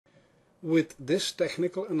With this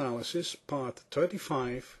technical analysis, part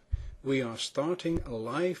 35, we are starting a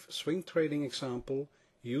live swing trading example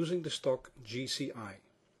using the stock GCI.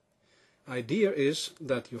 Idea is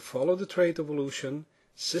that you follow the trade evolution,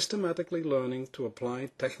 systematically learning to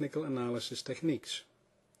apply technical analysis techniques.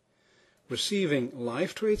 Receiving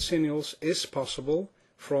live trade signals is possible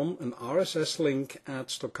from an RSS link at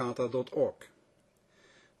stockata.org.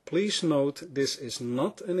 Please note this is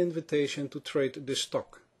not an invitation to trade this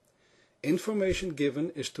stock. Information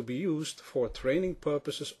given is to be used for training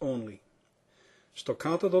purposes only.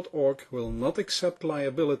 Stockata.org will not accept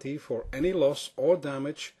liability for any loss or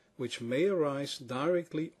damage which may arise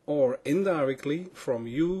directly or indirectly from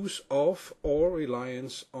use of or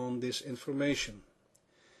reliance on this information.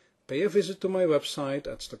 Pay a visit to my website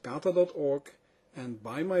at stockata.org and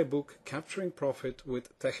buy my book Capturing Profit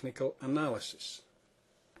with Technical Analysis.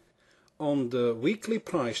 On the weekly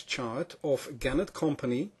price chart of Gannett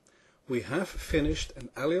Company, we have finished an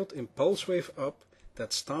Elliott impulse wave up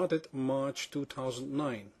that started March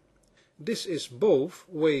 2009. This is both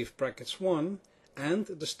wave brackets 1 and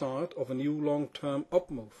the start of a new long-term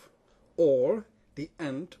up move, or the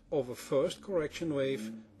end of a first correction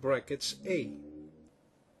wave brackets A.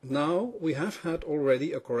 Now we have had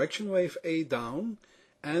already a correction wave A down,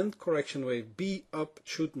 and correction wave B up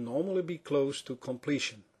should normally be close to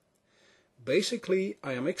completion. Basically,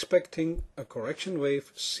 I am expecting a correction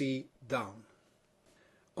wave C down.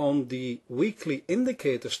 On the weekly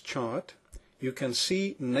indicators chart, you can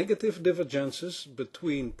see negative divergences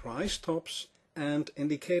between price tops and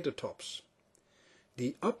indicator tops.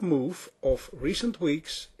 The up move of recent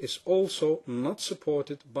weeks is also not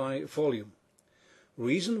supported by volume.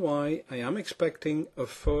 Reason why I am expecting a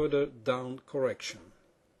further down correction.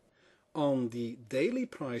 On the daily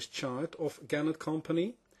price chart of Gannett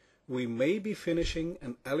Company, we may be finishing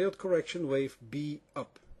an Elliott correction wave B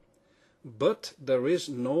up, but there is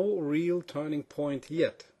no real turning point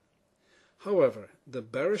yet. However, the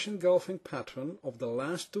bearish engulfing pattern of the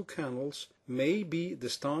last two candles may be the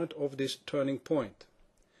start of this turning point.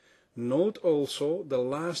 Note also the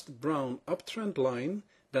last brown uptrend line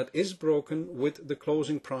that is broken with the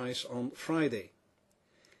closing price on Friday.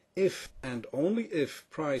 If and only if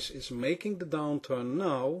price is making the downturn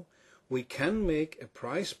now, we can make a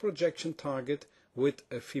price projection target with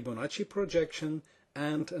a Fibonacci projection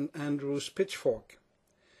and an Andrews pitchfork.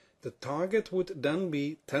 The target would then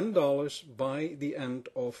be $10 by the end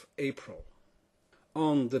of April.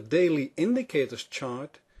 On the daily indicators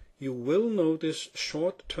chart, you will notice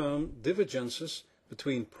short-term divergences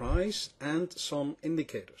between price and some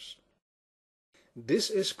indicators. This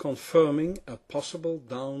is confirming a possible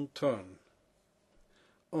downturn.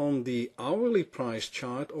 On the hourly price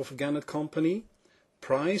chart of Gannett Company,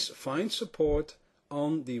 price finds support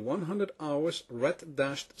on the 100 hours red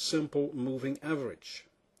dashed simple moving average.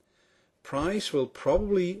 Price will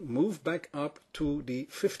probably move back up to the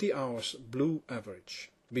 50 hours blue average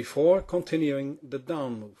before continuing the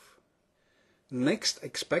down move. Next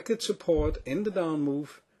expected support in the down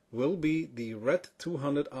move will be the red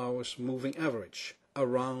 200 hours moving average,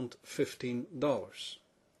 around $15.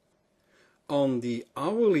 On the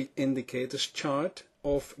hourly indicators chart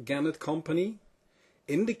of Gannett Company,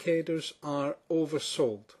 indicators are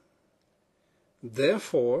oversold.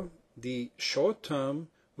 Therefore, the short term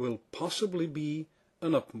will possibly be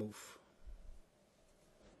an up move.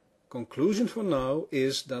 Conclusion for now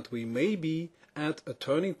is that we may be at a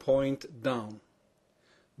turning point down.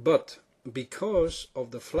 But because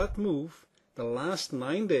of the flat move the last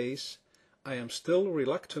 9 days, I am still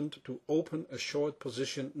reluctant to open a short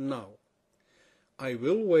position now. I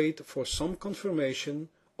will wait for some confirmation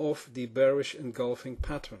of the bearish engulfing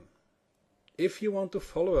pattern. If you want to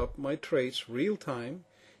follow up my trades real time,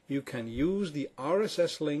 you can use the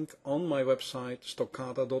RSS link on my website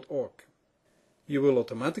stockata.org. You will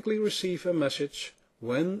automatically receive a message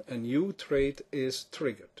when a new trade is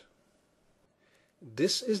triggered.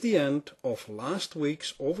 This is the end of last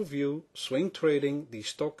week's overview swing trading the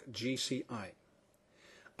stock GCI.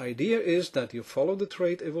 Idea is that you follow the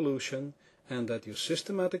trade evolution and that you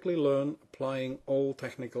systematically learn applying all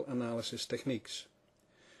technical analysis techniques.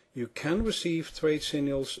 You can receive trade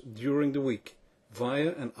signals during the week via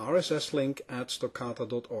an RSS link at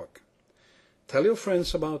stockata.org. Tell your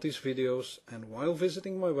friends about these videos, and while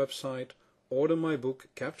visiting my website, order my book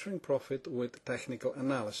Capturing Profit with Technical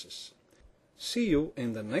Analysis. See you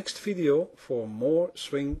in the next video for more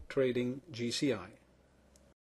Swing Trading GCI.